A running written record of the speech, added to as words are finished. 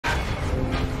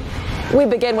We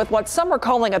begin with what some are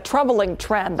calling a troubling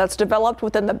trend that's developed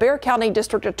within the Bexar County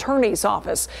District Attorney's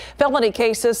Office. Felony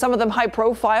cases, some of them high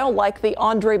profile, like the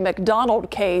Andre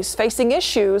McDonald case, facing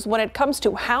issues when it comes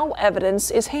to how evidence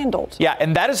is handled. Yeah,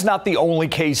 and that is not the only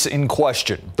case in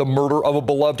question. The murder of a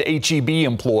beloved HEB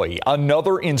employee,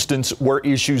 another instance where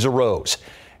issues arose.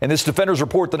 In this Defenders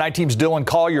Report, the night team's Dylan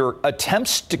Collier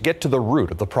attempts to get to the root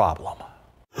of the problem.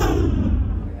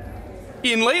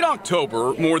 In late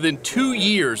October, more than 2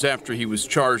 years after he was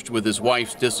charged with his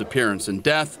wife's disappearance and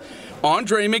death,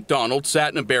 Andre McDonald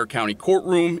sat in a Bexar County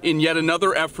courtroom in yet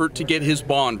another effort to get his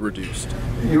bond reduced.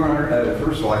 Your Honor,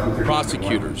 first of all,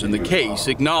 Prosecutors in the case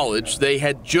acknowledged they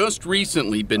had just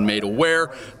recently been made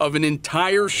aware of an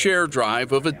entire share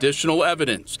drive of additional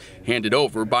evidence handed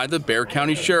over by the Bexar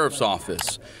County Sheriff's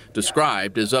Office,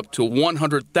 described as up to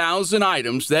 100,000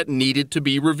 items that needed to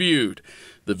be reviewed.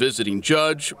 The visiting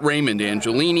judge, Raymond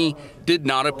Angelini, did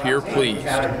not appear pleased.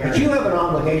 But you have an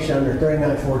obligation under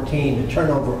 3914 to turn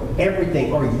over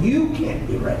everything or you can't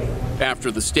be ready.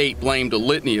 After the state blamed a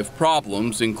litany of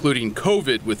problems, including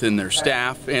COVID within their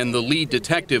staff and the lead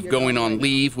detective going on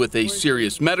leave with a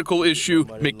serious medical issue,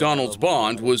 McDonald's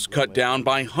bond was cut down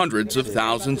by hundreds of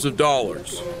thousands of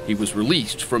dollars. He was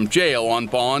released from jail on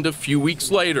bond a few weeks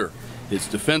later. His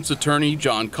defense attorney,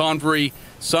 John Convery,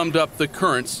 summed up the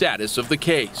current status of the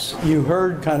case. You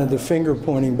heard kind of the finger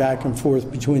pointing back and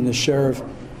forth between the sheriff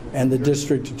and the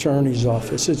district attorney's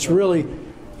office. It's really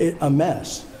a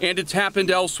mess. And it's happened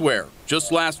elsewhere.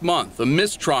 Just last month, a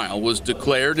mistrial was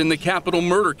declared in the capital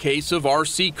murder case of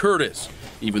R.C. Curtis.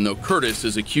 Even though Curtis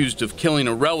is accused of killing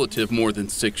a relative more than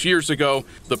 6 years ago,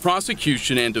 the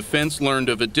prosecution and defense learned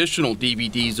of additional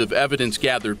DVDs of evidence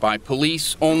gathered by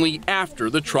police only after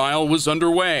the trial was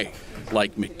underway.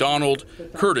 Like McDonald,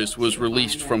 Curtis was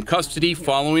released from custody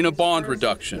following a bond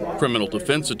reduction. Criminal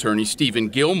defense attorney Stephen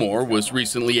Gilmore was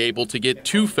recently able to get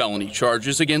 2 felony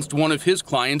charges against one of his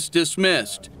clients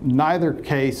dismissed. Neither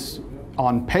case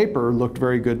on paper looked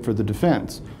very good for the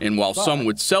defense. And while some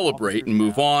would celebrate and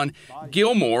move on,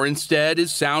 Gilmore instead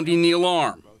is sounding the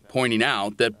alarm, pointing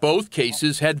out that both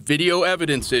cases had video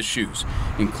evidence issues,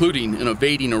 including an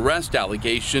evading arrest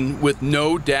allegation with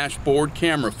no dashboard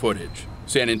camera footage.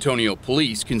 San Antonio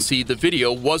police concede the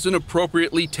video wasn't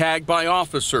appropriately tagged by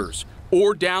officers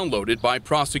or downloaded by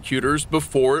prosecutors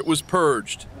before it was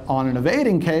purged. On an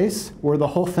evading case where the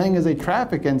whole thing is a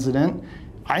traffic incident,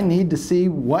 I need to see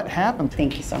what happened.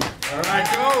 Thank you so much. all right,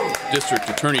 go. District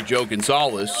Attorney Joe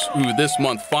Gonzalez, who this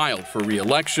month filed for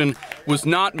re-election, was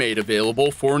not made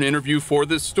available for an interview for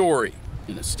this story.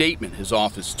 In a statement, his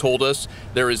office told us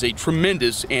there is a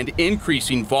tremendous and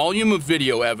increasing volume of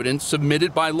video evidence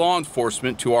submitted by law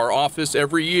enforcement to our office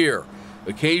every year.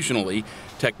 Occasionally,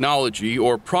 technology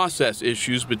or process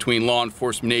issues between law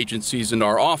enforcement agencies and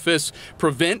our office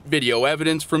prevent video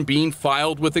evidence from being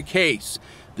filed with a case.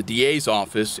 The DA's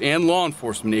office and law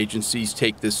enforcement agencies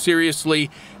take this seriously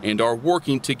and are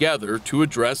working together to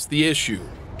address the issue.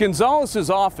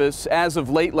 Gonzalez's office, as of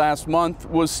late last month,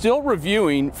 was still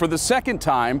reviewing for the second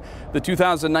time the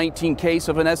 2019 case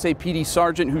of an SAPD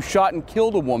sergeant who shot and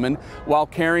killed a woman while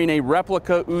carrying a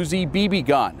replica Uzi BB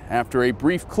gun after a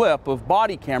brief clip of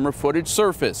body camera footage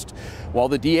surfaced. While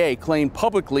the DA claimed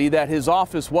publicly that his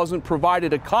office wasn't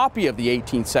provided a copy of the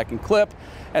 18-second clip,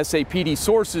 SAPD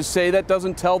sources say that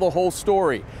doesn't tell the whole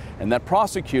story and that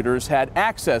prosecutors had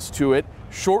access to it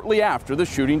shortly after the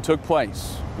shooting took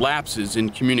place. Lapses in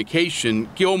communication,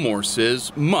 Gilmore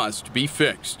says, must be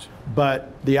fixed.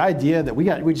 But the idea that we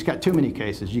just got too many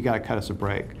cases, you got to cut us a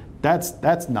break,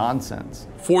 that's nonsense.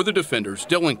 For the Defenders,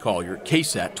 Dylan Collier,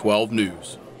 KSAT 12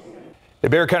 News. The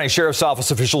Bexar County Sheriff's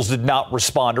Office officials did not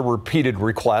respond to repeated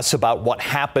requests about what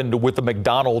happened with the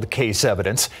McDonald case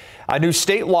evidence. A new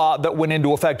state law that went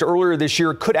into effect earlier this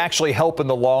year could actually help in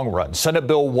the long run. Senate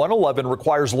Bill 111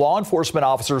 requires law enforcement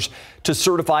officers to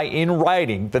certify in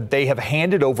writing that they have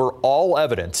handed over all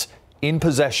evidence in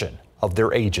possession of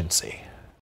their agency.